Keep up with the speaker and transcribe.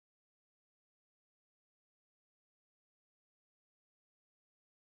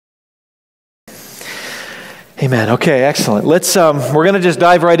Amen. Okay, excellent. We're going to just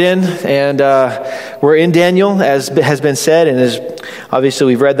dive right in, and we're in Daniel, as has been said, and as obviously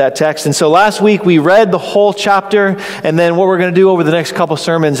we've read that text. And so last week we read the whole chapter, and then what we're going to do over the next couple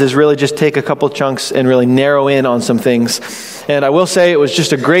sermons is really just take a couple chunks and really narrow in on some things. And I will say it was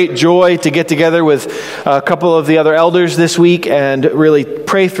just a great joy to get together with a couple of the other elders this week and really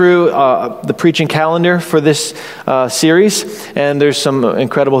pray through the preaching calendar for this series. And there's some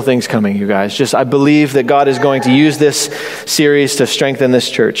incredible things coming, you guys. I believe that God is going to use this series to strengthen this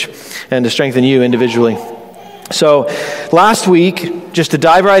church and to strengthen you individually. So last week, just to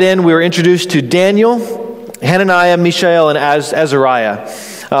dive right in, we were introduced to Daniel, Hananiah, Mishael, and Azariah.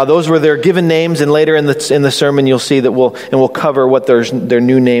 Those were their given names, and later in the sermon you'll see that we'll cover what their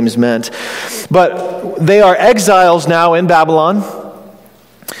new names meant. But they are exiles now in Babylon,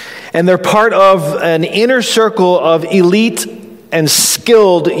 and they're part of an inner circle of elite and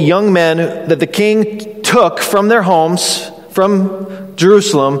skilled young men that the king took from their homes, from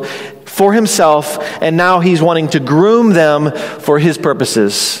Jerusalem, for himself, and now he's wanting to groom them for his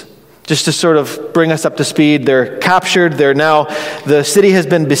purposes. Just to sort of bring us up to speed, they're captured, the city has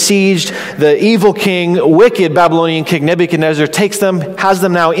been besieged, the evil king, wicked Babylonian king Nebuchadnezzar takes them, has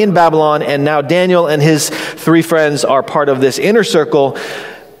them now in Babylon, and now Daniel and his three friends are part of this inner circle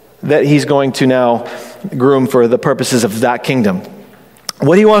that he's going to now groom for the purposes of that kingdom.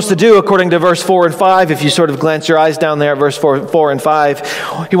 What he wants to do, according to verse 4 and 5, if you sort of glance your eyes down there, verse 4 and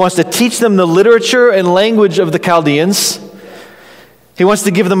 5, he wants to teach them the literature and language of the Chaldeans. He wants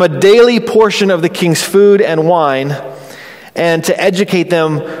to give them a daily portion of the king's food and wine, and to educate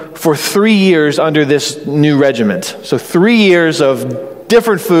them for 3 years under this new regiment. So 3 years of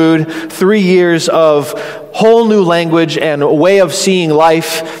different food, 3 years of whole new language and a way of seeing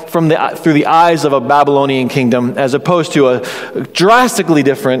life through the eyes of a Babylonian kingdom, as opposed to a drastically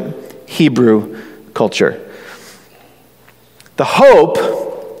different Hebrew culture. The hope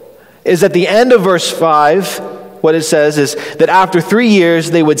is at the end of verse 5, what it says is that after 3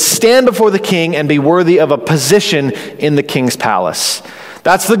 years, they would stand before the king and be worthy of a position in the king's palace.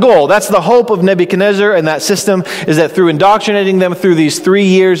 That's the goal. That's the hope of Nebuchadnezzar and that system, is that through indoctrinating them through these 3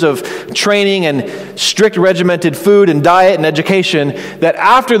 years of training and strict regimented food and diet and education, that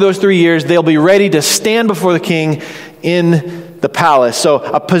after those 3 years, they'll be ready to stand before the king in the palace. So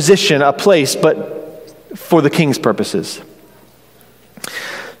a position, a place, but for the king's purposes.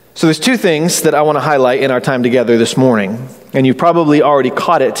 So there's two things that I want to highlight in our time together this morning, and you probably already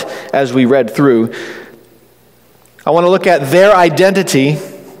caught it as we read through. I want to look at their identity,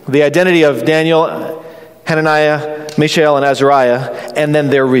 the identity of Daniel, Hananiah, Mishael, and Azariah, and then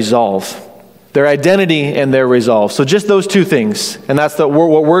their resolve. Their identity and their resolve. So just those two things, and that's what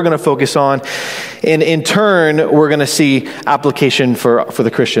we're going to focus on. And in turn, we're going to see application for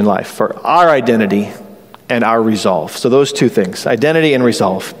the Christian life, for our identity and our resolve. So those two things, identity and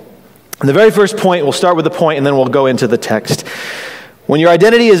resolve. And the very first point, we'll start with the point and then we'll go into the text. When your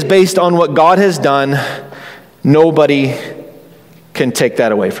identity is based on what God has done, nobody can take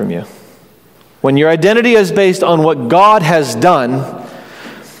that away from you. When your identity is based on what God has done,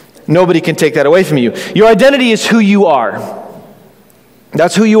 nobody can take that away from you. Your identity is who you are.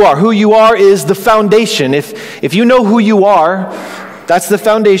 That's who you are. Who you are is the foundation. If you know who you are, that's the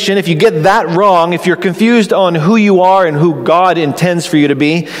foundation. If you get that wrong, if you're confused on who you are and who God intends for you to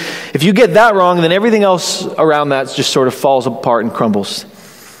be, if you get that wrong, then everything else around that just sort of falls apart and crumbles.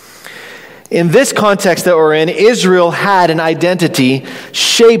 In this context that we're in, Israel had an identity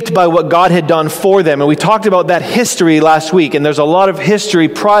shaped by what God had done for them. And we talked about that history last week. And there's a lot of history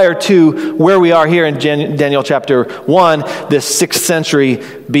prior to where we are here in Daniel chapter 1, this 6th century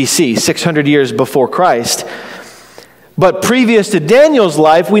BC, 600 years before Christ. But previous to Daniel's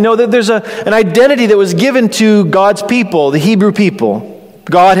life, we know that there's an identity that was given to God's people, the Hebrew people.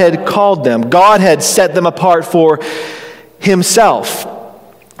 God had called them. God had set them apart for himself.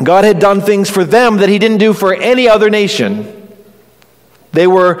 God had done things for them that he didn't do for any other nation. They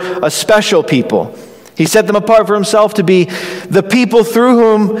were a special people. He set them apart for himself to be the people through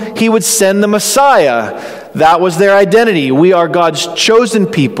whom he would send the Messiah. That was their identity. We are God's chosen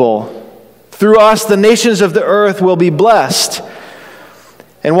people. Through us, the nations of the earth will be blessed.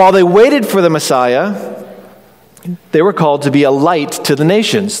 And while they waited for the Messiah, they were called to be a light to the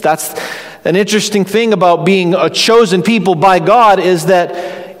nations. That's an interesting thing about being a chosen people by God, is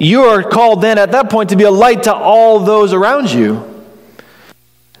that you are called then at that point to be a light to all those around you.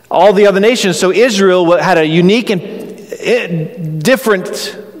 All the other nations. So Israel had a unique and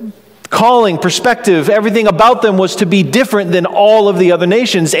different calling, perspective. Everything about them was to be different than all of the other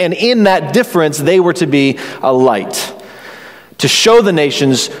nations. And in that difference, they were to be a light, to show the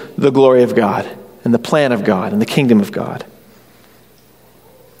nations the glory of God. and the plan of God and the kingdom of God.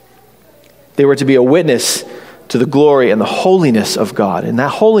 They were to be a witness to the glory and the holiness of God. And that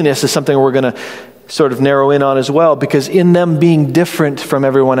holiness is something we're going to sort of narrow in on as well, because in them being different from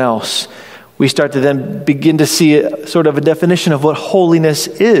everyone else, we start to then begin to see sort of a definition of what holiness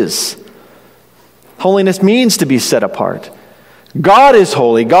is. Holiness means to be set apart. God is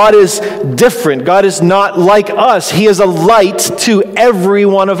holy. God is different. God is not like us. He is a light to every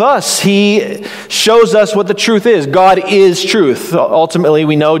one of us. He shows us what the truth is. God is truth. Ultimately,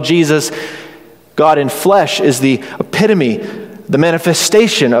 we know Jesus, God in flesh, is the epitome, the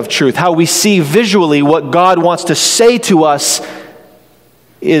manifestation of truth. How we see visually what God wants to say to us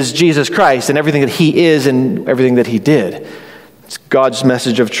is Jesus Christ and everything that he is and everything that he did. It's God's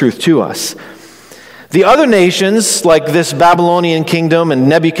message of truth to us. The other nations, like this Babylonian kingdom and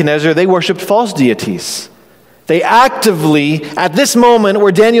Nebuchadnezzar, they worshipped false deities. They actively, at this moment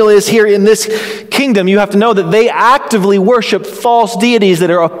where Daniel is here in this kingdom, you have to know that they actively worship false deities that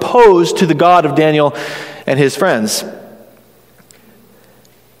are opposed to the God of Daniel and his friends.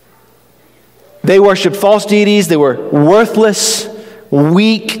 They worshiped false deities. They were worthless,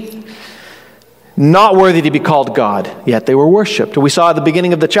 weak, not worthy to be called God, yet they were worshipped. We saw at the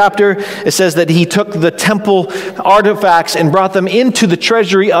beginning of the chapter, it says that he took the temple artifacts and brought them into the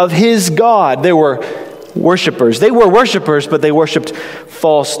treasury of his God. They were worshipers. They were worshipers, but they worshipped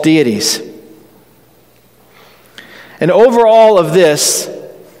false deities. And over all of this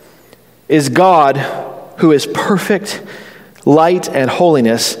is God, who is perfect, light, and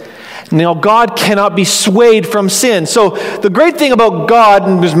holiness. Now, God cannot be swayed from sin. So the great thing about God,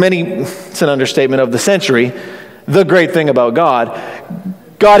 and there's many, it's an understatement of the century, the great thing about God,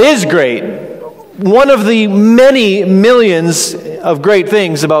 God is great. One of the many millions of great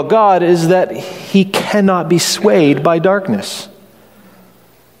things about God is that he cannot be swayed by darkness.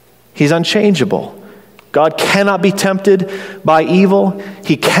 He's unchangeable. God cannot be tempted by evil.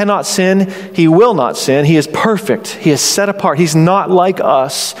 He cannot sin. He will not sin. He is perfect. He is set apart. He's not like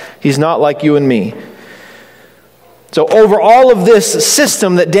us. He's not like you and me. So over all of this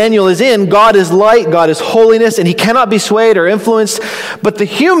system that Daniel is in, God is light, God is holiness, and he cannot be swayed or influenced. But the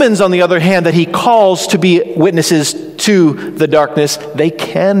humans, on the other hand, that he calls to be witnesses to the darkness, they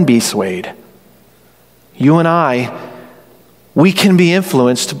can be swayed. You and I, we can be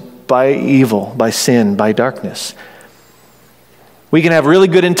influenced by evil, by sin, by darkness. We can have really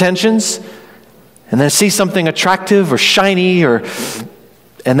good intentions and then see something attractive or shiny and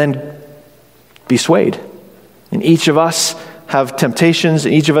then be swayed. And each of us have temptations,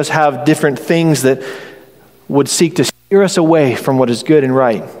 and each of us have different things that would seek to steer us away from what is good and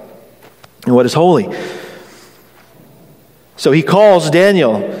right and what is holy. So he calls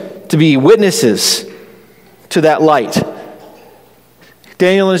Daniel to be witnesses to that light.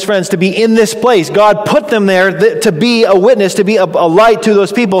 Daniel and his friends to be in this place. God put them there to be a witness, to be a light to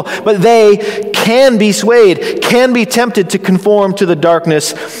those people, but they can be swayed, can be tempted to conform to the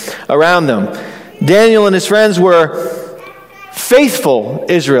darkness around them. Daniel and his friends were faithful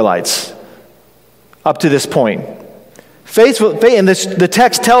Israelites up to this point. Faithful, and the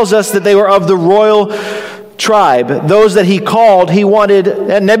text tells us that they were of the royal tribe. Those that he called,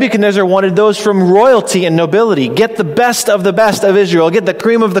 and Nebuchadnezzar wanted those from royalty and nobility. Get the best of Israel. Get the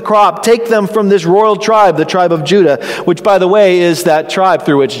cream of the crop. Take them from this royal tribe, the tribe of Judah, which, by the way, is that tribe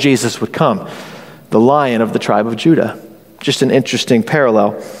through which Jesus would come. The Lion of the tribe of Judah. Just an interesting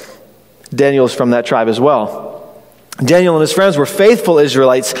parallel. Daniel is from that tribe as well. Daniel and his friends were faithful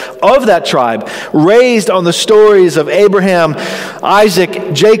Israelites of that tribe, raised on the stories of Abraham,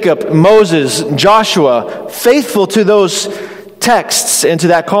 Isaac, Jacob, Moses, Joshua, faithful to those texts and to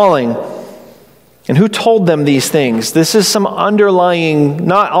that calling. And who told them these things? This is some underlying,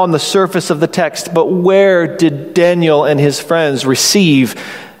 not on the surface of the text, but where did Daniel and his friends receive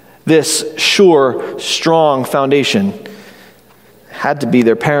this sure, strong foundation? Had to be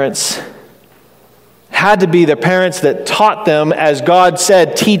their parents. Had to be their parents that taught them, as God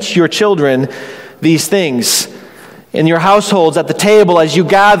said, teach your children these things. In your households, at the table, as you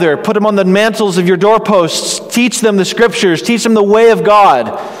gather, put them on the mantles of your doorposts, teach them the scriptures, teach them the way of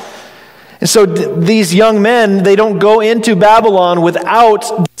God. And so these young men, they don't go into Babylon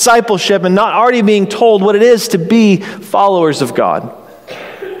without discipleship and not already being told what it is to be followers of God.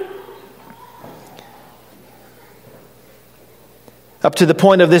 Up to the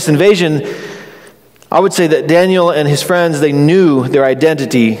point of this invasion, I would say that Daniel and his friends, they knew their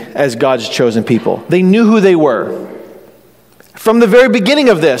identity as God's chosen people. They knew who they were. From the very beginning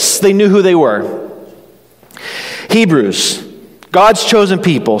of this, they knew who they were. Hebrews, God's chosen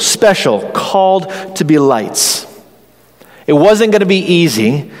people, special, called to be lights. It wasn't going to be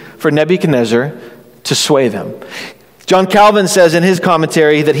easy for Nebuchadnezzar to sway them. John Calvin says in his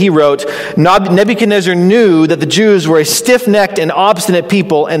commentary that he wrote, Nebuchadnezzar knew that the Jews were a stiff-necked and obstinate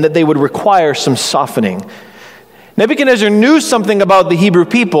people and that they would require some softening. Nebuchadnezzar knew something about the Hebrew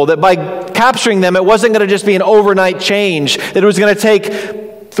people, that by capturing them, it wasn't going to just be an overnight change, that it was going to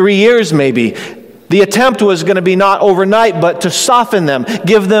take 3 years maybe. The attempt was going to be not overnight, but to soften them,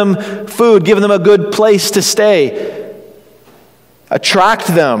 give them food, give them a good place to stay, attract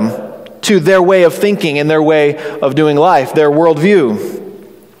them to their way of thinking and their way of doing life, their worldview.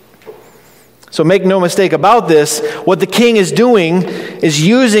 So make no mistake about this, what the king is doing is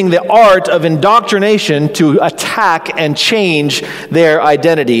using the art of indoctrination to attack and change their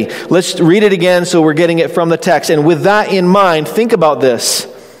identity. Let's read it again so we're getting it from the text. And with that in mind, think about this.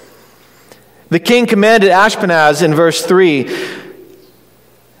 The king commanded Ashpenaz in verse 3,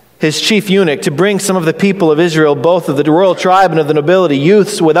 his chief eunuch, to bring some of the people of Israel, both of the royal tribe and of the nobility,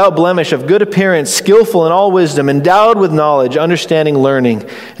 youths without blemish, of good appearance, skillful in all wisdom, endowed with knowledge, understanding, learning,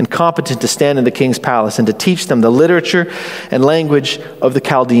 and competent to stand in the king's palace, and to teach them the literature and language of the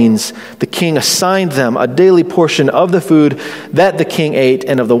Chaldeans. The king assigned them a daily portion of the food that the king ate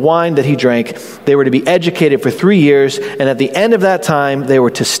and of the wine that he drank. They were to be educated for 3 years, and at the end of that time, they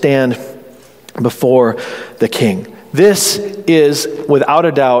were to stand before the king. This is, without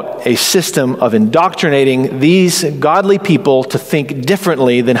a doubt, a system of indoctrinating these godly people to think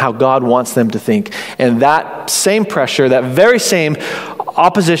differently than how God wants them to think. And that same pressure, that very same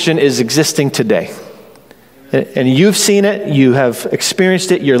opposition is existing today. And you've seen it, you have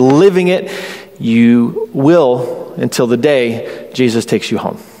experienced it, you're living it, you will until the day Jesus takes you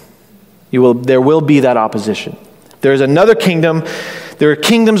home. There will be that opposition. There's another kingdom. There are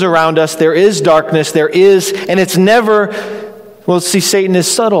kingdoms around us. There is darkness. And it's never, well, see, Satan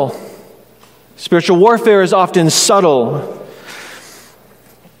is subtle. Spiritual warfare is often subtle.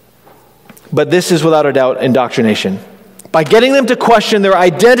 But this is without a doubt indoctrination. By getting them to question their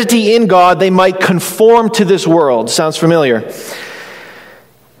identity in God, they might conform to this world. Sounds familiar?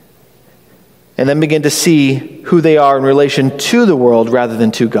 And then begin to see who they are in relation to the world rather than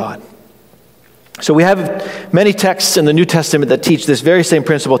to God. So we have many texts in the New Testament that teach this very same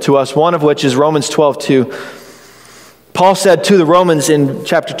principle to us, one of which is Romans 12:2. Paul said to the Romans in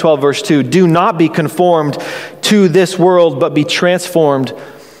chapter 12, verse 2, "Do not be conformed to this world, but be transformed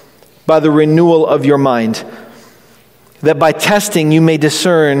by the renewal of your mind, that by testing you may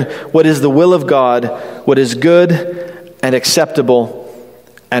discern what is the will of God, what is good and acceptable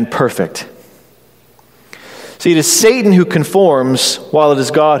and perfect." See, it is Satan who conforms, while it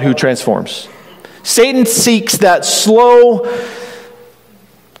is God who transforms. Satan seeks that slow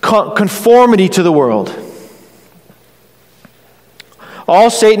conformity to the world.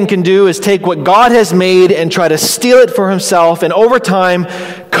 All Satan can do is take what God has made and try to steal it for himself, and over time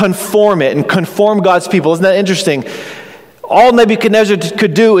conform it and conform God's people. Isn't that interesting? All Nebuchadnezzar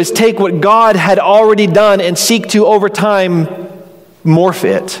could do is take what God had already done and seek to, over time, morph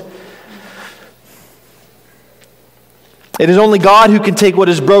it. It is only God who can take what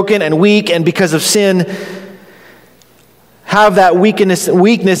is broken and weak, and because of sin, have that weakness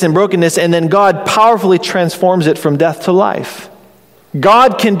and brokenness, and then God powerfully transforms it from death to life.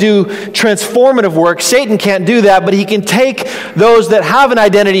 God can do transformative work. Satan can't do that, but he can take those that have an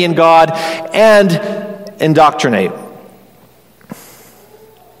identity in God and indoctrinate.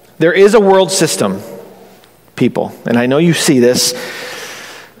 There is a world system, people, and I know you see this.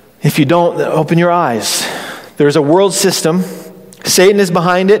 If you don't, open your eyes. There's a world system. Satan is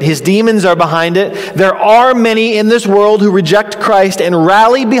behind it. His demons are behind it. There are many in this world who reject Christ and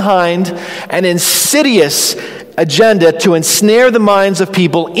rally behind an insidious agenda to ensnare the minds of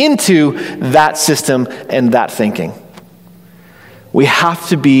people into that system and that thinking. We have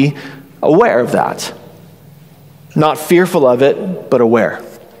to be aware of that. Not fearful of it, but aware.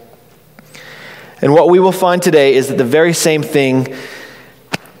 And what we will find today is that the very same thing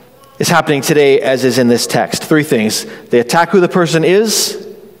is happening today as is in this text. 3 things. They attack who the person is,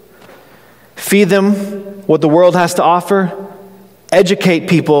 feed them what the world has to offer, educate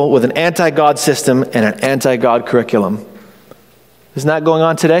people with an anti-God system and an anti-God curriculum. Isn't that going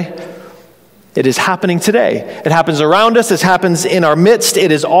on today? It is happening today. It happens around us. It happens in our midst.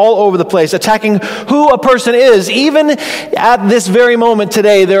 It is all over the place, attacking who a person is. Even at this very moment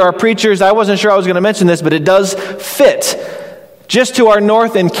today, there are preachers, I wasn't sure I was going to mention this, but it does fit. Just to our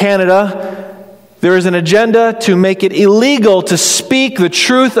north in Canada, there is an agenda to make it illegal to speak the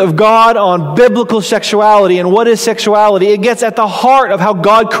truth of God on biblical sexuality. And what is sexuality? It gets at the heart of how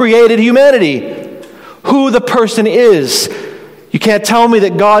God created humanity, who the person is. You can't tell me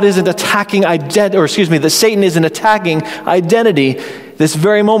that God isn't attacking identity, that Satan isn't attacking identity. this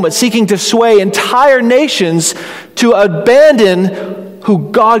very moment, seeking to sway entire nations to abandon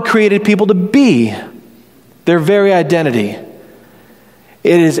who God created people to be, their very identity.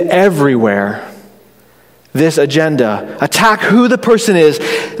 It is everywhere. This agenda. Attack who the person is,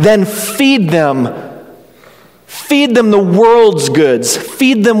 then feed them. Feed them the world's goods.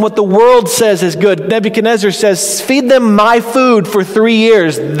 Feed them what the world says is good. Nebuchadnezzar says, feed them my food for 3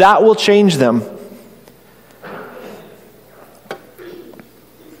 years. That will change them.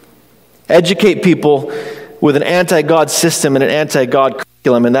 Educate people with an anti-God system and an anti-God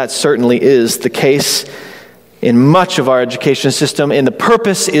curriculum, and that certainly is the case in much of our education system. And the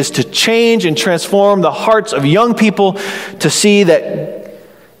purpose is to change and transform the hearts of young people to see that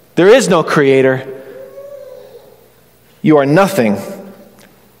there is no creator. You are nothing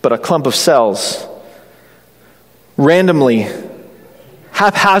but a clump of cells, randomly,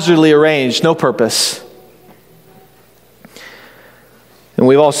 haphazardly arranged, no purpose. And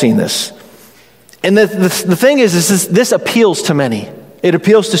we've all seen this. And the thing is this appeals to many. It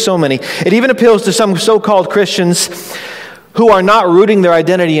appeals to so many. It even appeals to some so-called Christians who are not rooting their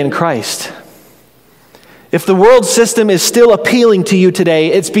identity in Christ. If the world system is still appealing to you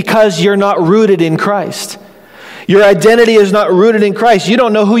today, it's because you're not rooted in Christ. Your identity is not rooted in Christ. You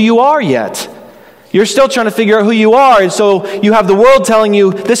don't know who you are yet. You're still trying to figure out who you are, and so you have the world telling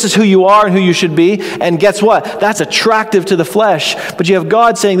you this is who you are and who you should be, and guess what? That's attractive to the flesh. But you have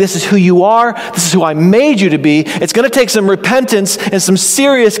God saying this is who you are, this is who I made you to be. It's going to take some repentance and some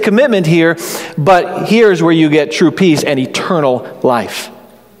serious commitment here, but here's where you get true peace and eternal life.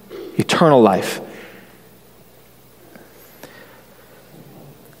 Eternal life.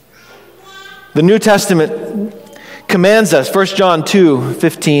 The New Testament commands us, 1 John 2,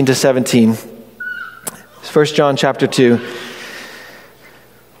 15 to 17. 1 John chapter 2.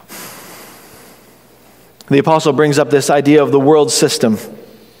 The apostle brings up this idea of the world system.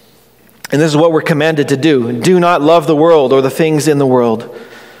 And this is what we're commanded to do. Do not love the world or the things in the world.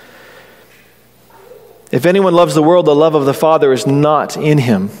 If anyone loves the world, the love of the Father is not in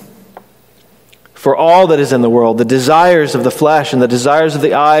him. For all that is in the world, the desires of the flesh and the desires of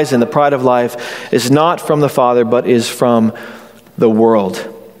the eyes and the pride of life is not from the Father, but is from the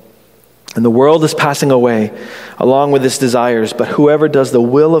world. And the world is passing away along with its desires, but whoever does the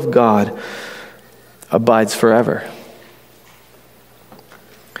will of God abides forever.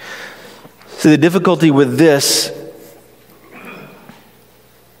 See, the difficulty with this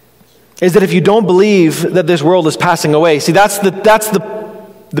is that if you don't believe that this world is passing away, see, that's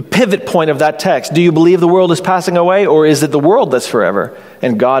the pivot point of that text. Do you believe the world is passing away, or is it the world that's forever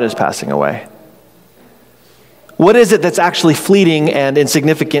and God is passing away? What is it that's actually fleeting and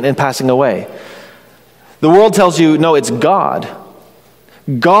insignificant and passing away? The world tells you, no, it's God.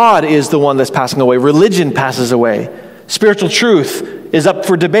 God is the one that's passing away. Religion passes away. Spiritual truth is up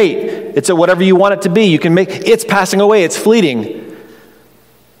for debate. It's whatever you want it to be. You can make it's passing away. It's fleeting.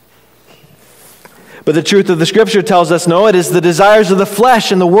 But the truth of the Scripture tells us, no, it is the desires of the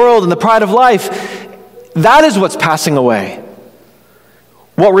flesh and the world and the pride of life. That is what's passing away.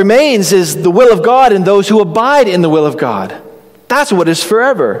 What remains is the will of God and those who abide in the will of God. That's what is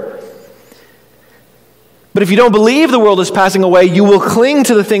forever. But if you don't believe the world is passing away, you will cling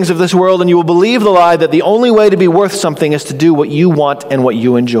to the things of this world and you will believe the lie that the only way to be worth something is to do what you want and what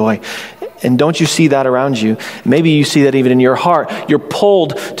you enjoy. And don't you see that around you? Maybe you see that even in your heart. You're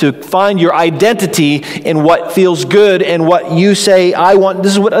pulled to find your identity in what feels good and what you say, I want.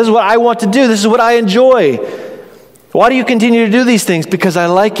 This is what I want to do. This is what I enjoy. Why do you continue to do these things? Because I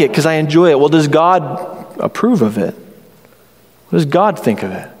like it, because I enjoy it. Well, does God approve of it? What does God think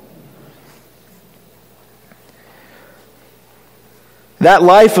of it? That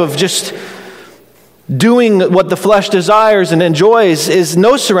life of just doing what the flesh desires and enjoys is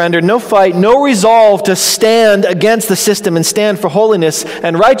no surrender, no fight, no resolve to stand against the system and stand for holiness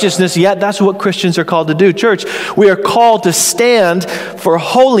and righteousness, yet that's what Christians are called to do. Church, we are called to stand for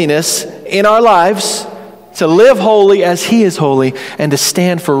holiness in our lives, to live holy as He is holy, and to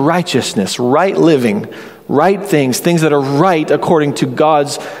stand for righteousness, right living, right things that are right according to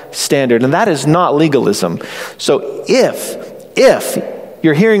God's standard. And that is not legalism. So if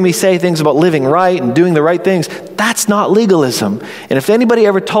you're hearing me say things about living right and doing the right things, that's not legalism. And if anybody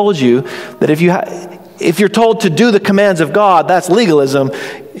ever told you that if you're told to do the commands of God, that's legalism,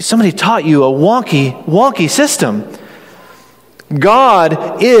 somebody taught you a wonky system.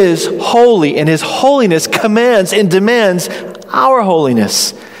 God is holy, and His holiness commands and demands our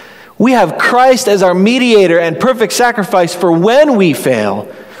holiness. We have Christ as our mediator and perfect sacrifice for when we fail,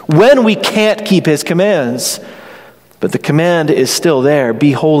 when we can't keep His commands. But the command is still there.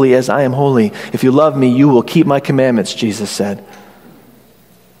 Be holy as I am holy. If you love me, you will keep my commandments, Jesus said.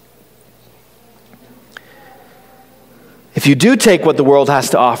 If you do take what the world has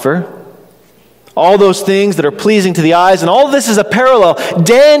to offer, all those things that are pleasing to the eyes, and all of this is a parallel.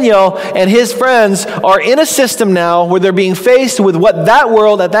 Daniel and his friends are in a system now where they're being faced with what that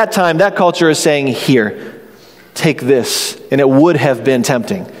world at that time, that culture is saying, here, take this. And it would have been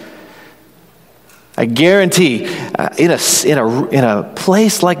tempting. I guarantee, in a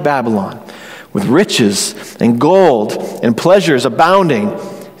place like Babylon, with riches and gold and pleasures abounding,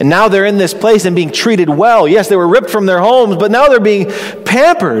 and now they're in this place and being treated well. Yes, they were ripped from their homes, but now they're being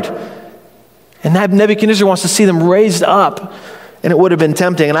pampered. And Nebuchadnezzar wants to see them raised up, and it would have been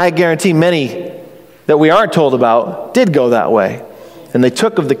tempting. And I guarantee many that we aren't told about did go that way. And they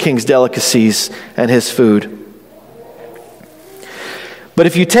took of the king's delicacies and his food. But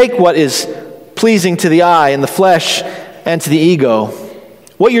if you take what is pleasing to the eye and the flesh and to the ego,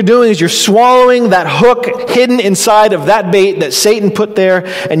 what you're doing is you're swallowing that hook hidden inside of that bait that Satan put there,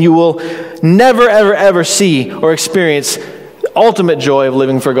 and you will never, ever, ever see or experience the ultimate joy of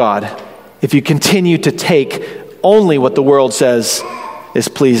living for God if you continue to take only what the world says is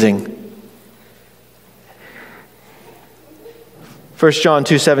pleasing. 1 John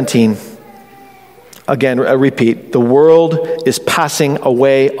 2:17. Again, a repeat. The world is passing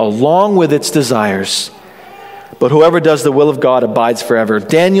away along with its desires, but whoever does the will of God abides forever.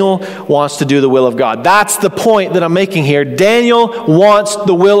 Daniel wants to do the will of God. That's the point that I'm making here. Daniel wants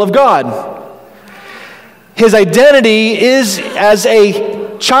the will of God. His identity is as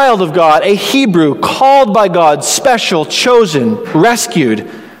a child of God, a Hebrew, called by God, special, chosen, rescued.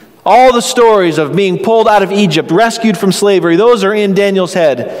 All the stories of being pulled out of Egypt, rescued from slavery, those are in Daniel's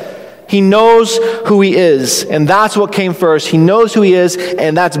head. He knows who he is, and that's what came first. He knows who he is,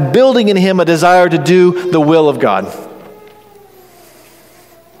 and that's building in him a desire to do the will of God.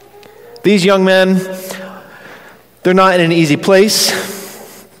 These young men, they're not in an easy place.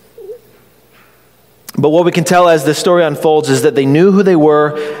 But what we can tell as the story unfolds is that they knew who they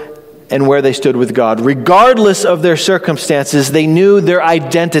were and where they stood with God. Regardless of their circumstances, they knew their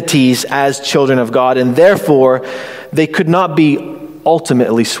identities as children of God, and therefore they could not be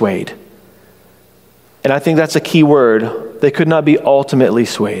ultimately swayed. And I think that's a key word. They could not be ultimately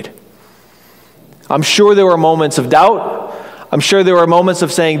swayed. I'm sure there were moments of doubt. I'm sure there were moments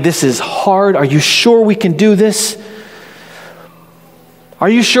of saying, this is hard. Are you sure we can do this? Are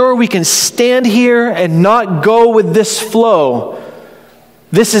you sure we can stand here and not go with this flow?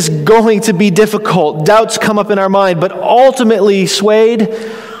 This is going to be difficult. Doubts come up in our mind, but ultimately swayed?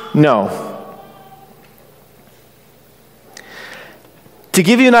 No. To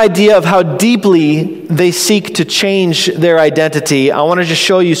give you an idea of how deeply they seek to change their identity, I want to just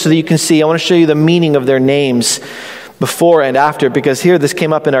show you so that you can see. I want to show you the meaning of their names before and after, because here this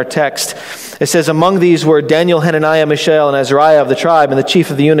came up in our text. It says, among these were Daniel, Hananiah, Mishael, and Azariah of the tribe, and the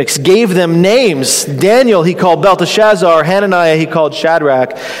chief of the eunuchs gave them names. Daniel he called Belteshazzar, Hananiah he called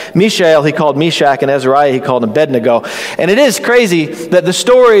Shadrach, Mishael he called Meshach, and Azariah he called Abednego. And it is crazy that the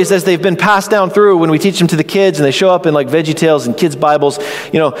stories as they've been passed down through when we teach them to the kids, and they show up in like VeggieTales and kids' Bibles,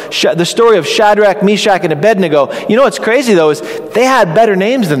 the story of Shadrach, Meshach, and Abednego. You know what's crazy though is they had better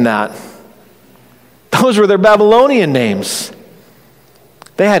names than that. Those were their Babylonian names.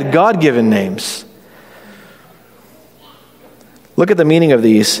 They had God-given names. Look at the meaning of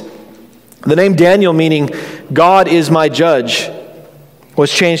these. The name Daniel, meaning God is my judge,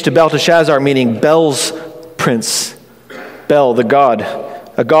 was changed to Belteshazzar, meaning Bel's prince. Bel, the god,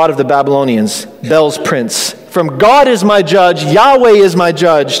 a god of the Babylonians. Bel's prince. From God is my judge, Yahweh is my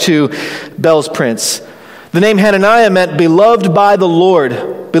judge, to Bel's prince. The name Hananiah meant beloved by the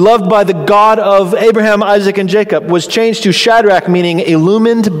Lord, beloved by the God of Abraham, Isaac, and Jacob, was changed to Shadrach, meaning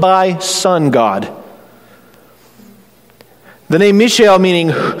illumined by sun God. The name Mishael,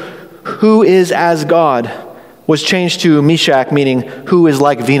 meaning who is as God, was changed to Meshach, meaning who is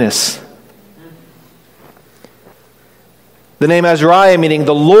like Venus. The name Azariah, meaning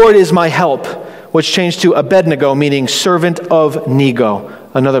the Lord is my help, was changed to Abednego, meaning servant of Nego,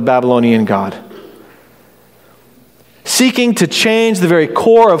 another Babylonian god. Seeking to change the very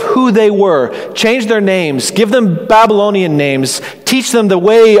core of who they were, change their names, give them Babylonian names, teach them the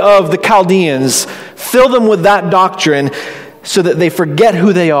way of the Chaldeans, fill them with that doctrine so that they forget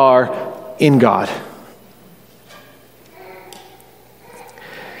who they are in God.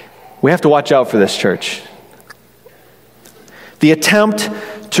 We have to watch out for this, church. The attempt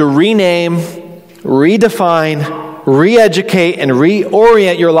to rename, redefine, re-educate, and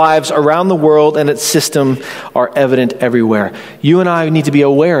reorient your lives around the world and its system are evident everywhere. You and I need to be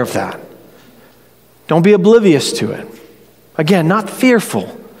aware of that. Don't be oblivious to it. Again, not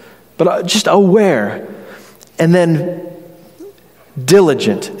fearful, but just aware. And then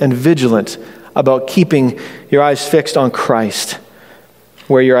diligent and vigilant about keeping your eyes fixed on Christ,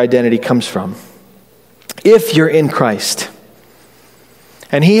 where your identity comes from. If you're in Christ,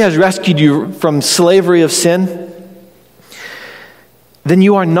 and he has rescued you from slavery of sin, then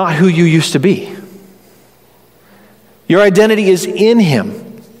you are not who you used to be. Your identity is in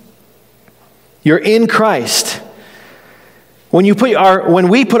him. You're in Christ. When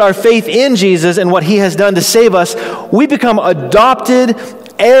we put our faith in Jesus and what he has done to save us, we become adopted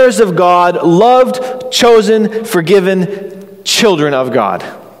heirs of God, loved, chosen, forgiven children of God.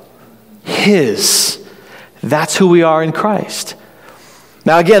 His. That's who we are in Christ.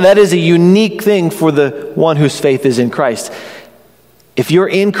 Now again, that is a unique thing for the one whose faith is in Christ. If you're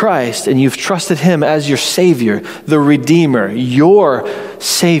in Christ and you've trusted him as your Savior, the Redeemer, your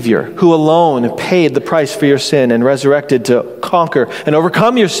Savior, who alone paid the price for your sin and resurrected to conquer and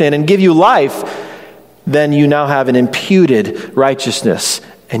overcome your sin and give you life, then you now have an imputed righteousness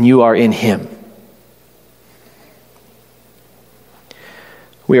and you are in him.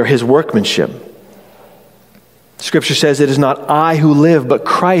 We are his workmanship. Scripture says, it is not I who live, but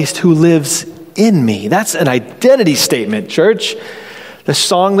Christ who lives in me. That's an identity statement, church. The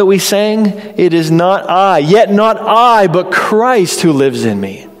song that we sang, it is not I, yet not I, but Christ who lives in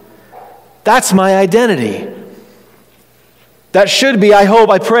me. That's my identity. That should be, I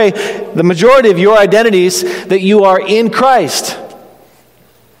hope, I pray, the majority of your identities, that you are in Christ.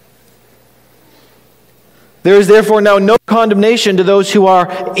 There is therefore now no condemnation to those who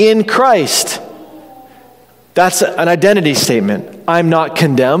are in Christ. That's an identity statement. I'm not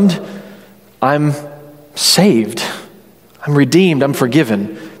condemned. I'm saved. I'm redeemed. I'm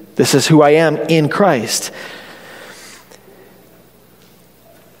forgiven. This is who I am in Christ.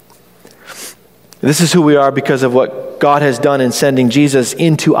 This is who we are because of what God has done in sending Jesus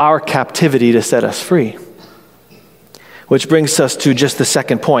into our captivity to set us free. Which brings us to just the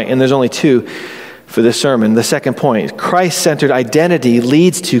second point, and there's only two for this sermon. The second point, Christ-centered identity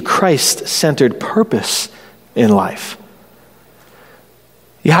leads to Christ-centered purpose in life.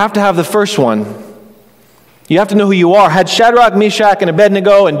 You have to have the first one. You have to know who you are. Had Shadrach, Meshach, and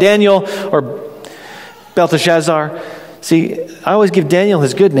Abednego and Daniel or Belteshazzar. See, I always give Daniel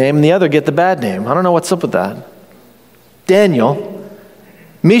his good name and the other get the bad name. I don't know what's up with that. Daniel,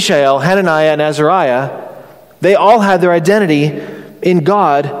 Mishael, Hananiah, and Azariah, they all had their identity in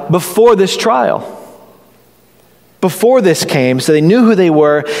God before this trial. Before this came, so they knew who they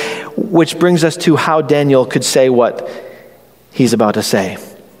were, which brings us to how Daniel could say what he's about to say.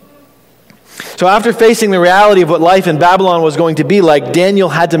 So after facing the reality of what life in Babylon was going to be like, Daniel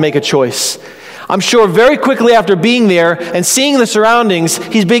had to make a choice. I'm sure very quickly after being there and seeing the surroundings,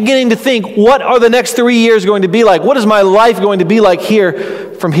 he's beginning to think, what are the next 3 years going to be like? What is my life going to be like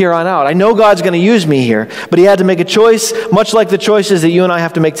here from here on out? I know God's going to use me here, but he had to make a choice, much like the choices that you and I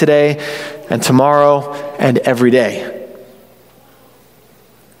have to make today and tomorrow and every day.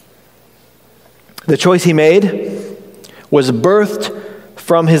 The choice he made was birthed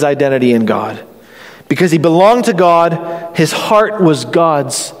from his identity in God. Because he belonged to God, his heart was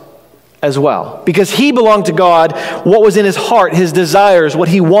God's as well. Because he belonged to God, what was in his heart, his desires, what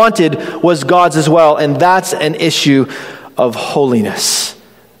he wanted was God's as well. And that's an issue of holiness.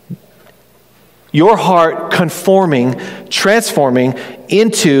 Your heart conforming, transforming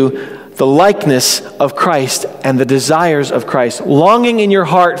into the likeness of Christ and the desires of Christ. Longing in your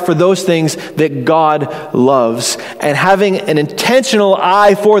heart for those things that God loves. And having an intentional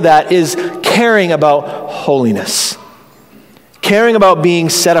eye for that is caring about holiness. Caring about being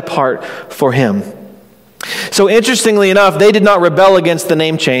set apart for him. So interestingly enough, they did not rebel against the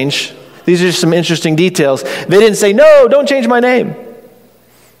name change. These are just some interesting details. They didn't say, no, don't change my name.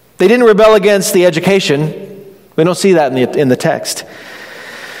 They didn't rebel against the education. We don't see that in the text.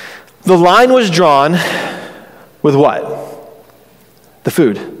 The line was drawn with what? The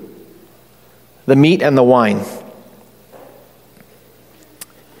food. The meat and the wine.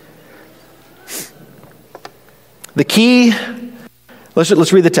 The key,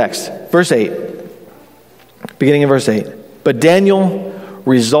 let's read the text. Verse 8. Beginning of verse 8. But Daniel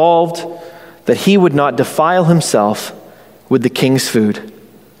resolved that he would not defile himself with the king's food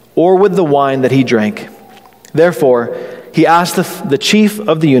or with the wine that he drank. Therefore, he asked the chief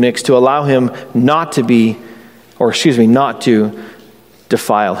of the eunuchs to allow him not to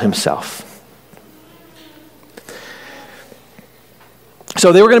defile himself.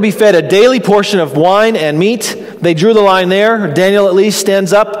 So they were going to be fed a daily portion of wine and meat. They drew the line there. Daniel at least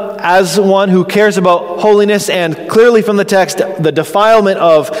stands up as one who cares about holiness and clearly from the text, the defilement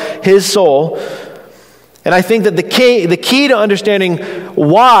of his soul. And I think that the key to understanding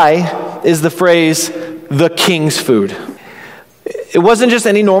why is the phrase, the king's food. It wasn't just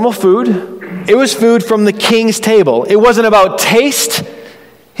any normal food. It was food from the king's table. It wasn't about taste.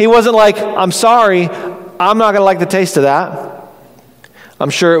 He wasn't like, I'm sorry, I'm not going to like the taste of that. I'm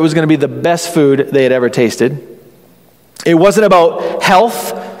sure it was going to be the best food they had ever tasted. It wasn't about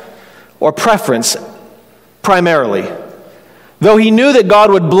health or preference, primarily. Though he knew that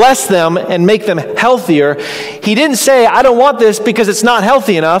God would bless them and make them healthier, he didn't say, I don't want this because it's not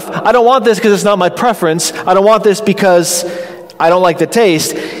healthy enough. I don't want this because it's not my preference. I don't want this because I don't like the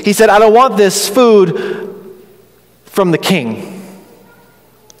taste. He said, I don't want this food from the king.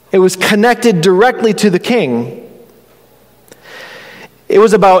 It was connected directly to the king. It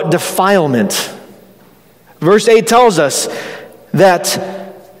was about defilement. Verse 8 tells us that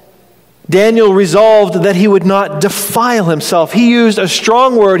Daniel resolved that he would not defile himself. He used a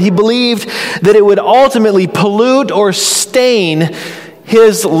strong word. He believed that it would ultimately pollute or stain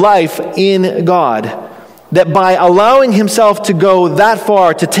his life in God. That by allowing himself to go that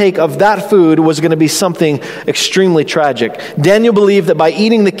far to take of that food was going to be something extremely tragic. Daniel believed that by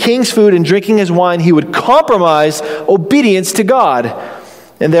eating the king's food and drinking his wine, he would compromise obedience to God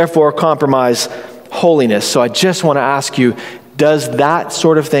and therefore compromise holiness. So I just want to ask you, does that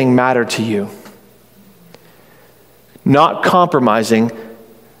sort of thing matter to you? Not compromising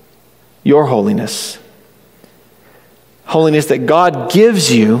your holiness. Holiness that God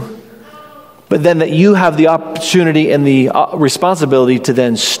gives you, but then that you have the opportunity and the responsibility to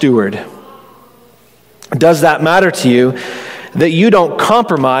then steward. Does that matter to you that you don't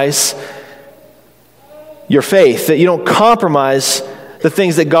compromise your faith, that you don't compromise the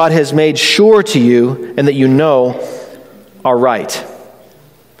things that God has made sure to you and that you know are right?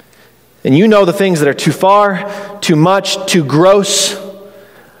 And you know the things that are too far, too much, too gross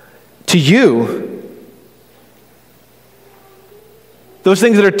to you. Those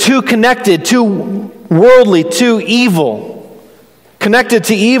things that are too connected, too worldly, too evil. Connected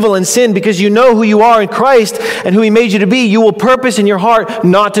to evil and sin because you know who you are in Christ and who He made you to be. You will purpose in your heart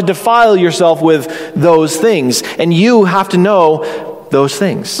not to defile yourself with those things. And you have to know those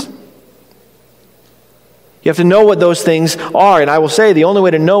things. You have to know what those things are. And I will say the only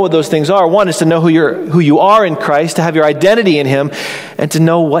way to know what those things are, one, is to know who you are in Christ, to have your identity in Him, and to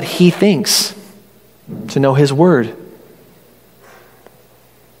know what He thinks, to know His Word.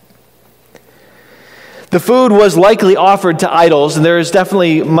 The food was likely offered to idols, and there is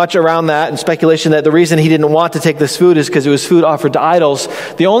definitely much around that and speculation that the reason he didn't want to take this food is because it was food offered to idols.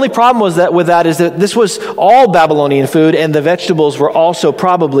 The only problem is that this was all Babylonian food, and the vegetables were also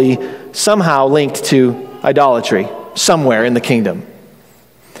probably somehow linked to idolatry somewhere in the kingdom.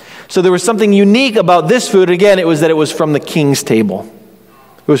 So there was something unique about this food. Again, it was that it was from the king's table.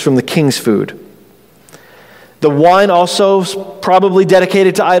 It was from the king's food. The wine also is probably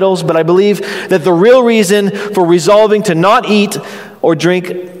dedicated to idols, but I believe that the real reason for resolving to not eat or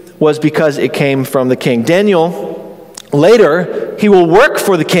drink was because it came from the king. Daniel, later, he will work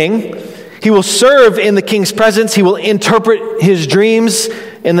for the king. He will serve in the king's presence. He will interpret his dreams.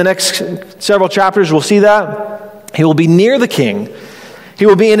 In the next several chapters, we'll see that. He will be near the king. He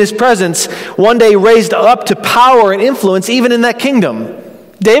will be in his presence, one day raised up to power and influence even in that kingdom.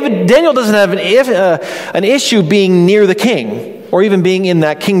 Daniel doesn't have an issue being near the king or even being in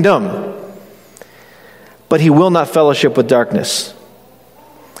that kingdom. But he will not fellowship with darkness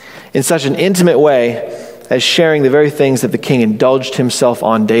in such an intimate way as sharing the very things that the king indulged himself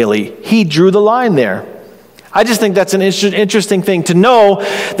on daily. He drew the line there. I just think that's an interesting thing to know,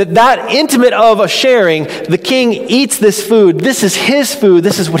 that intimate of a sharing, the king eats this food. This is his food.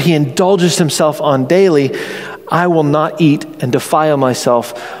 This is what he indulges himself on daily. I will not eat and defile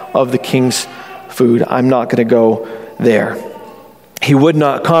myself of the king's food. I'm not going to go there. He would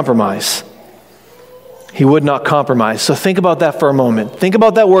not compromise. He would not compromise. So think about that for a moment. Think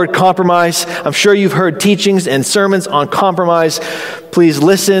about that word compromise. I'm sure you've heard teachings and sermons on compromise. Please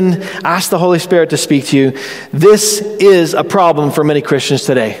listen. Ask the Holy Spirit to speak to you. This is a problem for many Christians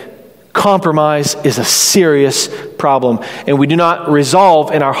today. Compromise is a serious problem, and we do not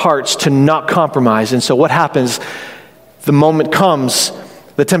resolve in our hearts to not compromise. And so what happens? The moment comes,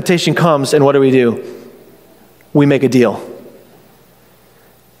 the temptation comes, and what do? We make a deal.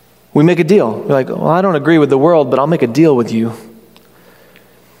 We make a deal. We're like, well, I don't agree with the world, but I'll make a deal with you.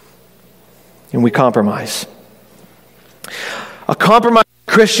 And we compromise. A compromised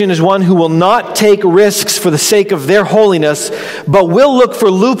Christian is one who will not take risks for the sake of their holiness, but will look for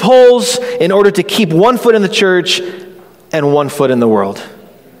loopholes in order to keep one foot in the church and one foot in the world.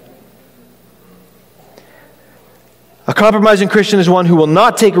 A compromising Christian is one who will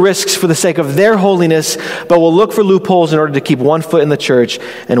not take risks for the sake of their holiness, but will look for loopholes in order to keep one foot in the church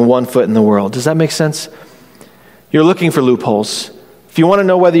and one foot in the world. Does that make sense? You're looking for loopholes. If you want to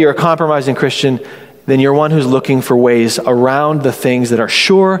know whether you're a compromising Christian, then you're one who's looking for ways around the things that are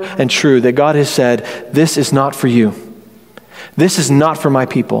sure and true, that God has said, this is not for you. This is not for my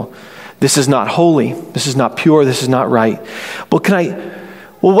people. This is not holy. This is not pure. This is not right.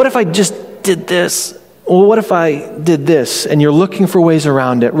 Well, what if I just did this? Well, what if I did this? And you're looking for ways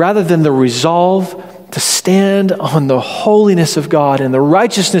around it, rather than the resolve to stand on the holiness of God and the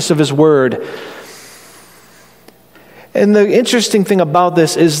righteousness of His Word. And the interesting thing about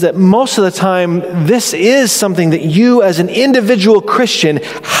this is that most of the time, this is something that you as an individual Christian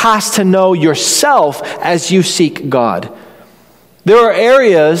has to know yourself as you seek God. There are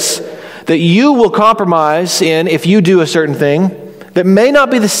areas that you will compromise in if you do a certain thing that may not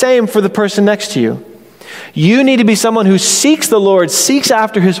be the same for the person next to you. You need to be someone who seeks the Lord, seeks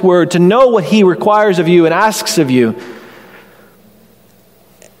after His Word, to know what He requires of you and asks of you.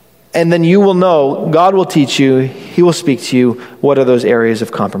 And then you will know, God will teach you, He will speak to you, what are those areas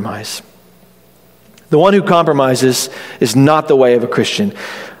of compromise. The one who compromises is not the way of a Christian,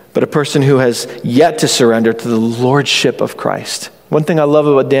 but a person who has yet to surrender to the lordship of Christ. One thing I love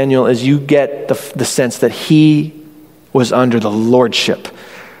about Daniel is you get the sense that he was under the lordship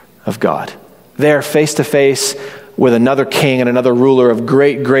of God. There, face to face with another king and another ruler of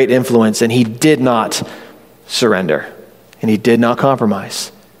great, great influence, and he did not surrender, and he did not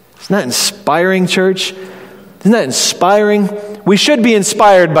compromise. Isn't that inspiring, church? Isn't that inspiring? We should be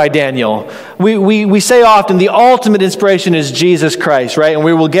inspired by Daniel. We say often the ultimate inspiration is Jesus Christ, right? And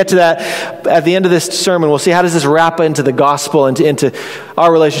we will get to that at the end of this sermon. We'll see how does this wrap into the gospel, into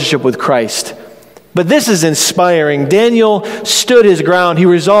our relationship with Christ. But this is inspiring. Daniel stood his ground. He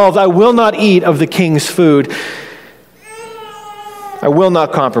resolved, I will not eat of the king's food. I will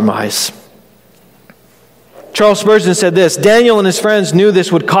not compromise. Charles Spurgeon said this, Daniel and his friends knew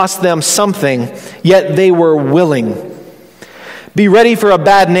this would cost them something, yet they were willing. Be ready for a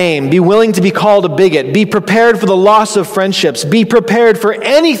bad name. Be willing to be called a bigot. Be prepared for the loss of friendships. Be prepared for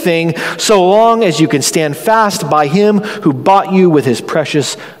anything so long as you can stand fast by Him who bought you with His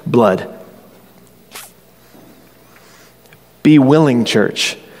precious blood. Be willing,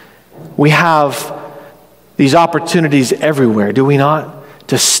 church. We have these opportunities everywhere, do we not?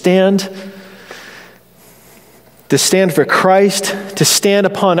 To stand for Christ, to stand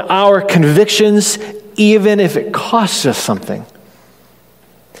upon our convictions, even if it costs us something.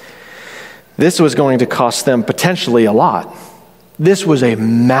 This was going to cost them potentially a lot. This was a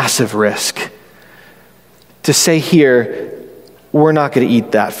massive risk. To say here, we're not going to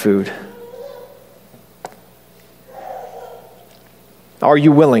eat that food. Are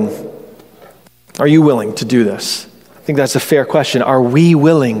you willing? Are you willing to do this? I think that's a fair question. Are we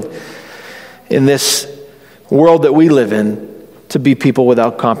willing in this world that we live in to be people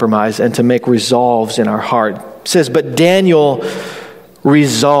without compromise and to make resolves in our heart? It says, but Daniel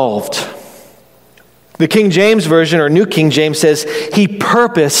resolved. The King James Version, or New King James, says he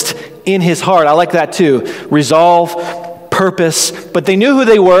purposed in his heart. I like that too. Resolve, purpose. But they knew who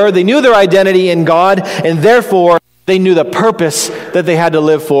they were. They knew their identity in God, and therefore they knew the purpose that they had to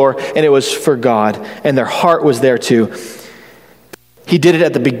live for, and it was for God, and their heart was there too. He did it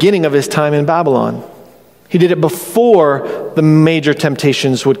at the beginning of his time in Babylon. He did it before the major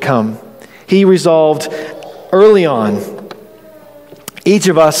temptations would come. He resolved early on. Each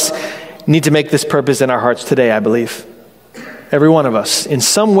of us need to make this purpose in our hearts today, I believe. Every one of us. In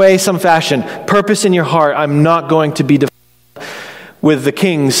some way, some fashion, purpose in your heart. I'm not going to be defiled with the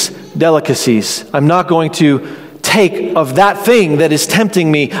king's delicacies. I'm not going to take of that thing that is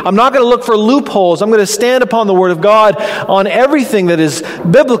tempting me. I'm not going to look for loopholes. I'm going to stand upon the Word of God on everything that is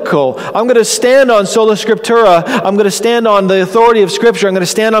biblical. I'm going to stand on sola scriptura. I'm going to stand on the authority of Scripture. I'm going to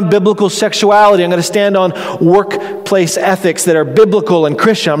stand on biblical sexuality. I'm going to stand on workplace ethics that are biblical and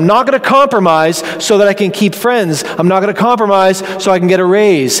Christian. I'm not going to compromise so that I can keep friends. I'm not going to compromise so I can get a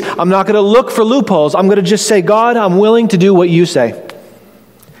raise. I'm not going to look for loopholes. I'm going to just say, God, I'm willing to do what you say.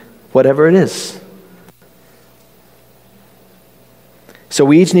 Whatever it is. So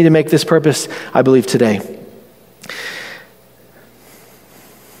we each need to make this purpose, I believe, today.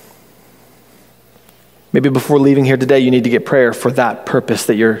 Maybe before leaving here today, you need to get prayer for that purpose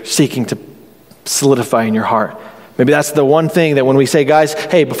that you're seeking to solidify in your heart. Maybe that's the one thing that when we say, guys,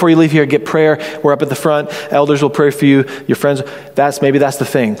 hey, before you leave here, get prayer. We're up at the front. Elders will pray for you. Your friends, maybe that's the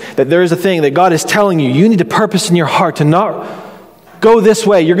thing. That there is a thing that God is telling you. You need to purpose in your heart to not go this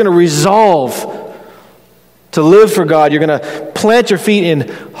way. You're going to resolve to live for God. You're going to plant your feet in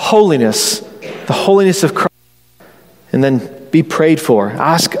holiness, the holiness of Christ, and then be prayed for.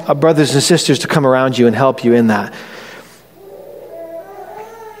 Ask brothers and sisters to come around you and help you in that.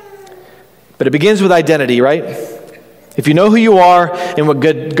 But it begins with identity, right? If you know who you are and what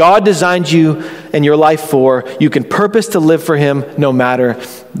God designed you and your life for, you can purpose to live for him no matter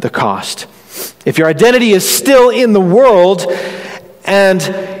the cost. If your identity is still in the world and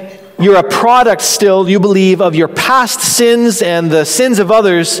you're a product still, you believe, of your past sins and the sins of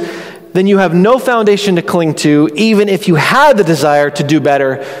others, then you have no foundation to cling to, even if you had the desire to do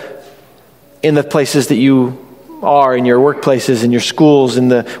better in the places that you are, in your workplaces, in your schools,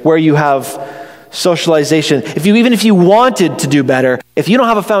 where you have socialization. Even if you wanted to do better, if you don't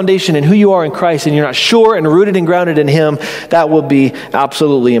have a foundation in who you are in Christ and you're not sure and rooted and grounded in him, that will be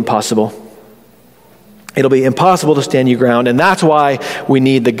absolutely impossible. It'll be impossible to stand your ground, and that's why we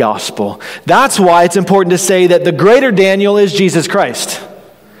need the gospel. That's why it's important to say that the greater Daniel is Jesus Christ.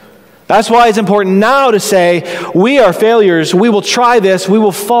 That's why it's important now to say, we are failures, we will try this, we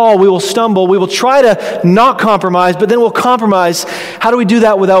will fall, we will stumble, we will try to not compromise, but then we'll compromise. How do we do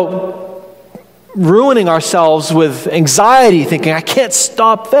that without ruining ourselves with anxiety, thinking, I can't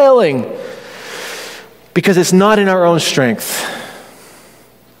stop failing? Because it's not in our own strength.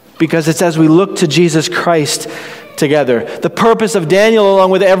 Because it's as we look to Jesus Christ together. The purpose of Daniel, along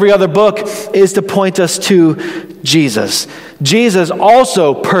with every other book, is to point us to Jesus. Jesus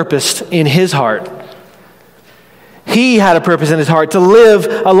also purposed in his heart. He had a purpose in his heart to live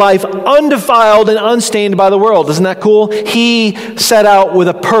a life undefiled and unstained by the world. Isn't that cool? He set out with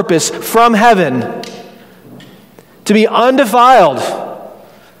a purpose from heaven to be undefiled,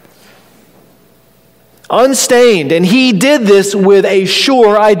 unstained, and he did this with a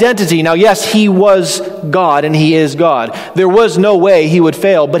sure identity. Now, yes, he was God and he is God. There was no way he would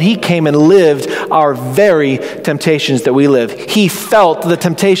fail, but he came and lived our very temptations that we live. He felt the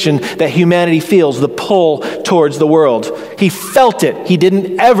temptation that humanity feels, the pull towards the world. He felt it. He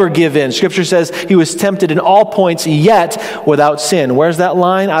didn't ever give in. Scripture says he was tempted in all points, yet without sin. Where's that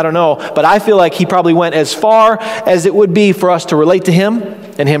line? I don't know, but I feel like he probably went as far as it would be for us to relate to him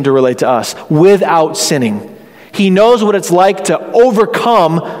and him to relate to us without sinning. He knows what it's like to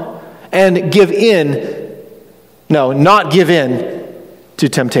overcome and not give in to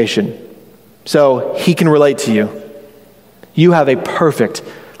temptation. So he can relate to you. You have a perfect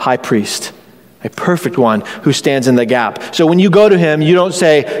high priest, a perfect one who stands in the gap. So when you go to him, you don't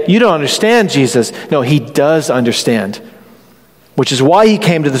say, you don't understand Jesus. No, he does understand. Which is why he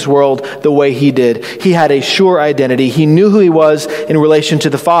came to this world the way he did. He had a sure identity. He knew who he was in relation to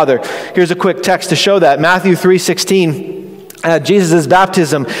the Father. Here's a quick text to show that. Matthew 3:16. Jesus'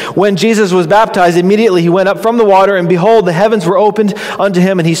 baptism. When Jesus was baptized, immediately he went up from the water, and behold, the heavens were opened unto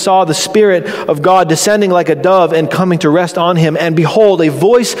him, and he saw the Spirit of God descending like a dove and coming to rest on him. And behold, a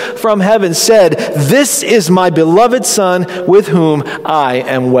voice from heaven said, "This is my beloved Son, with whom I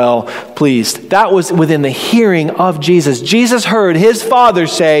am well pleased." That was within the hearing of Jesus. Jesus heard his Father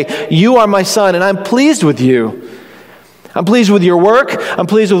say, "You are my Son, and I'm pleased with you. I'm pleased with your work. I'm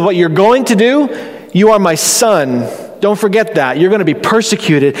pleased with what you're going to do. You are my Son." Don't forget that. You're going to be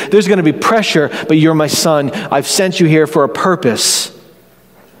persecuted. There's going to be pressure, but you're my Son. I've sent you here for a purpose.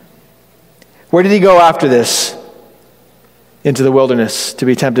 Where did he go after this? Into the wilderness to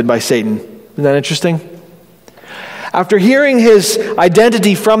be tempted by Satan. Isn't that interesting? After hearing his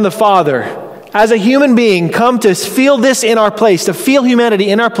identity from the Father, as a human being, come to feel this in our place, to feel humanity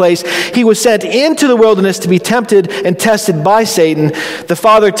in our place, he was sent into the wilderness to be tempted and tested by Satan, the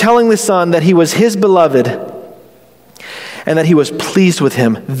Father telling the Son that he was his beloved and that he was pleased with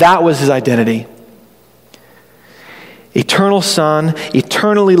him. That was his identity. Eternal Son,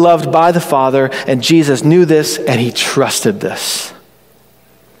 eternally loved by the Father, and Jesus knew this and he trusted this.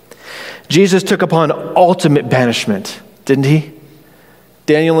 Jesus took upon ultimate banishment, didn't he?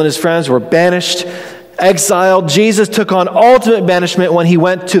 Daniel and his friends were banished, exiled. Jesus took on ultimate banishment when he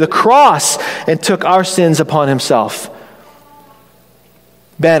went to the cross and took our sins upon himself.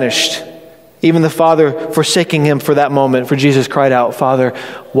 Banished. Even the Father forsaking him for that moment, for Jesus cried out, "Father,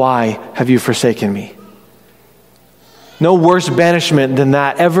 why have you forsaken me?" No worse banishment than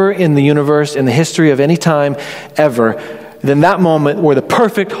that ever in the universe, in the history of any time ever, than that moment where the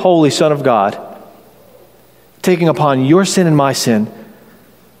perfect, holy Son of God, taking upon your sin and my sin,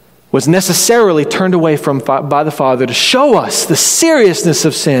 was necessarily turned away from by the Father to show us the seriousness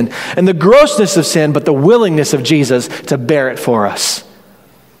of sin and the grossness of sin, but the willingness of Jesus to bear it for us.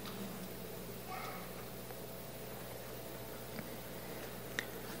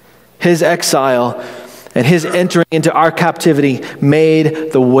 His exile and his entering into our captivity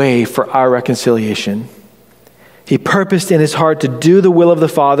made the way for our reconciliation. He purposed in his heart to do the will of the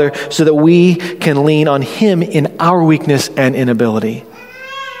Father so that we can lean on him in our weakness and inability.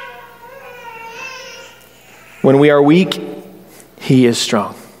 When we are weak, he is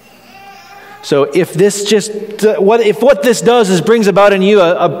strong. So if what this does is brings about in you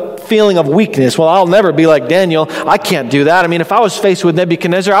a feeling of weakness, well, I'll never be like Daniel. I can't do that. I mean, if I was faced with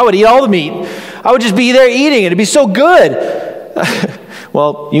Nebuchadnezzar, I would eat all the meat. I would just be there eating. It'd be so good.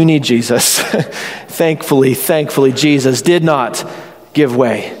 Well, you need Jesus. Thankfully, Jesus did not give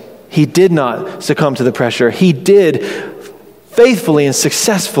way. He did not succumb to the pressure. He did faithfully and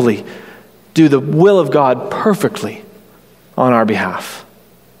successfully do the will of God perfectly on our behalf.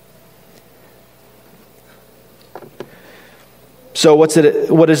 So what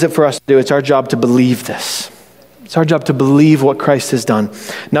is it for us to do? It's our job to believe this. It's our job to believe what Christ has done.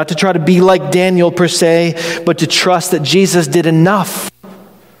 Not to try to be like Daniel per se, but to trust that Jesus did enough.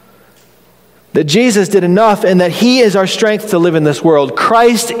 That Jesus did enough and that he is our strength to live in this world.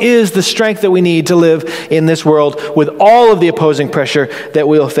 Christ is the strength that we need to live in this world with all of the opposing pressure that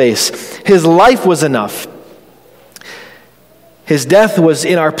we'll face. His life was enough. His death was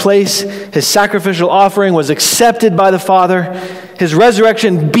in our place. His sacrificial offering was accepted by the Father. His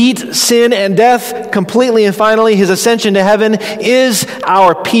resurrection beat sin and death completely and finally. His ascension to heaven is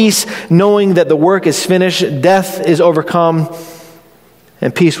our peace, knowing that the work is finished, death is overcome,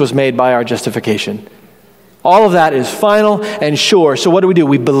 and peace was made by our justification. All of that is final and sure. So what do?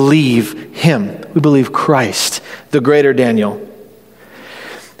 We believe him. We believe Christ, the greater Daniel.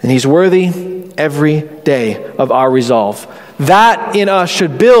 And he's worthy every day of our resolve. That in us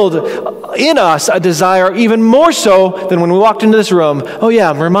should build in us a desire even more so than when we walked into this room. Oh yeah,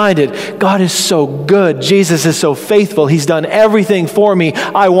 I'm reminded, God is so good. Jesus is so faithful. He's done everything for me.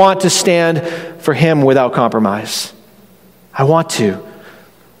 I want to stand for him without compromise. I want to.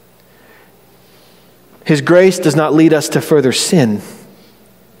 His grace does not lead us to further sin.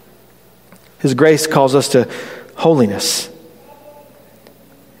 His grace calls us to holiness.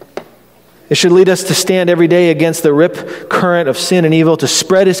 It should lead us to stand every day against the rip current of sin and evil, to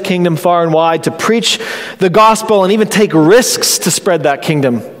spread his kingdom far and wide, to preach the gospel and even take risks to spread that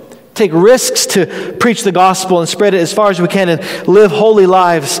kingdom. Take risks to preach the gospel and spread it as far as we can and live holy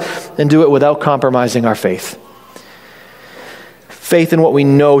lives and do it without compromising our faith. Faith in what we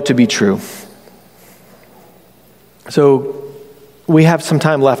know to be true. So we have some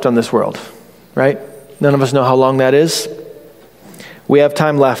time left on this world, right? None of us know how long that is. We have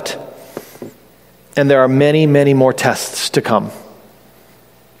time left. And there are many, many more tests to come.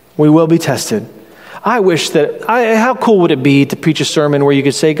 We will be tested. I wish that, how cool would it be to preach a sermon where you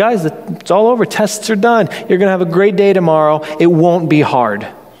could say, guys, it's all over, tests are done. You're going to have a great day tomorrow. It won't be hard.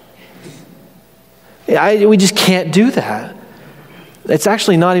 We just can't do that. It's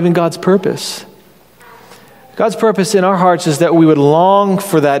actually not even God's purpose. God's purpose in our hearts is that we would long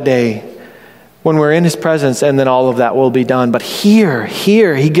for that day when we're in his presence, and then all of that will be done. But here,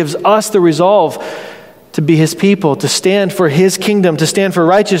 he gives us the resolve to be his people, to stand for his kingdom, to stand for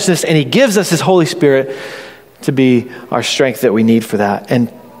righteousness, and he gives us his Holy Spirit to be our strength that we need for that.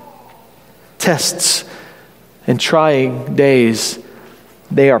 And tests and trying days,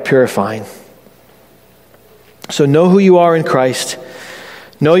 they are purifying. So know who you are in Christ,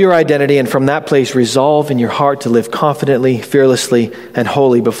 know your identity, and from that place resolve in your heart to live confidently, fearlessly, and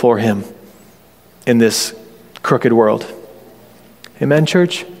wholly before him in this crooked world. Amen,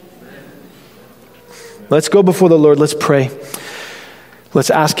 church? Let's go before the Lord. Let's pray.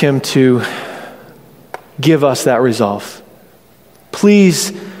 Let's ask him to give us that resolve.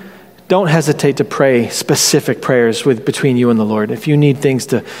 Please don't hesitate to pray specific prayers between you and the Lord. If you need things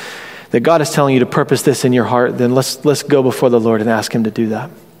that God is telling you to purpose this in your heart, then let's go before the Lord and ask him to do that.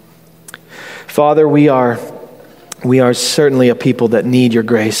 Father, we are certainly a people that need your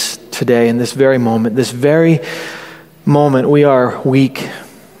grace today in this very moment. This very moment we are weak.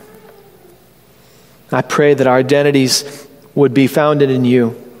 I pray that our identities would be founded in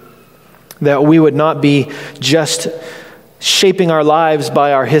you, that we would not be just shaping our lives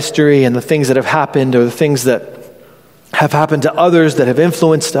by our history and the things that have happened or the things that have happened to others that have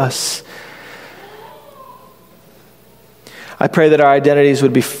influenced us. I pray that our identities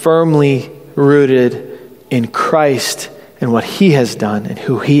would be firmly rooted in Christ and what he has done and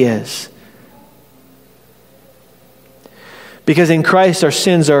who he is. Because in Christ our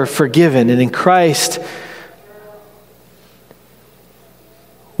sins are forgiven, and in Christ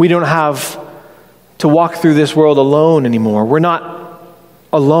we don't have to walk through this world alone anymore. We're not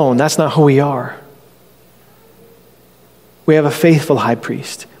alone. That's not who we are. We have a faithful high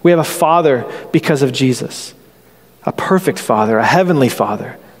priest. We have a father because of Jesus. A perfect father, a heavenly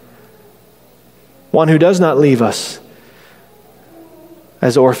father. One who does not leave us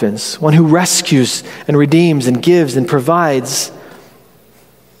as orphans. One who rescues and redeems and gives and provides.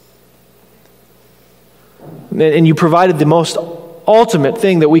 And you provided the most ultimate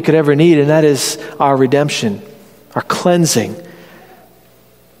thing that we could ever need, and that is our redemption, our cleansing.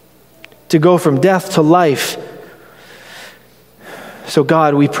 To go from death to life. So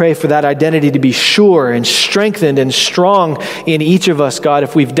God, we pray for that identity to be sure and strengthened and strong in each of us, God.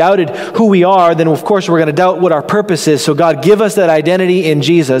 If we've doubted who we are, then of course we're going to doubt what our purpose is. So God, give us that identity in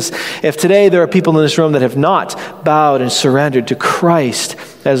Jesus. If today there are people in this room that have not bowed and surrendered to Christ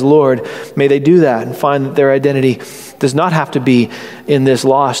as Lord, may they do that and find that their identity does not have to be in this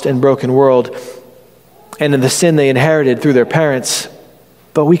lost and broken world and in the sin they inherited through their parents,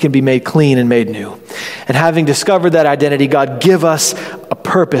 but we can be made clean and made new. And having discovered that identity, God, give us a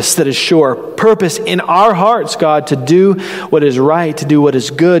purpose that is sure. Purpose in our hearts, God, to do what is right, to do what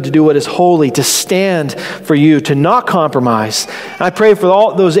is good, to do what is holy, to stand for you, to not compromise. And I pray for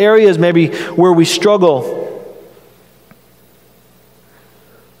all those areas maybe where we struggle,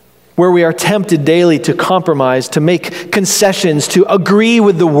 where we are tempted daily to compromise, to make concessions, to agree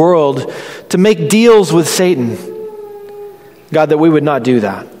with the world, to make deals with Satan. God, that we would not do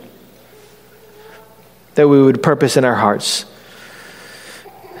that. That we would purpose in our hearts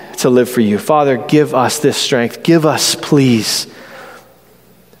to live for you. Father, give us this strength. Give us, please,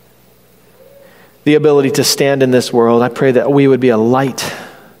 the ability to stand in this world. I pray that we would be a light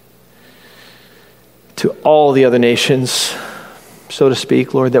to all the other nations, so to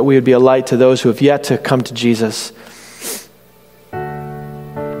speak, Lord, that we would be a light to those who have yet to come to Jesus.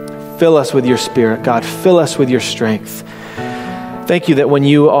 Fill us with your Spirit, God. Fill us with your strength. Thank you that when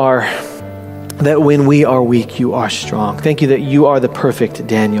we are weak, you are strong. Thank you that you are the perfect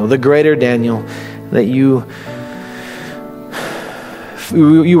Daniel, the greater Daniel, that you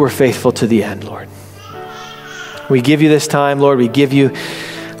were faithful to the end, Lord. We give you this time, Lord. We give you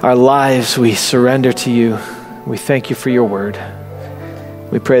our lives. We surrender to you. We thank you for your word.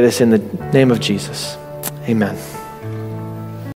 We pray this in the name of Jesus. Amen.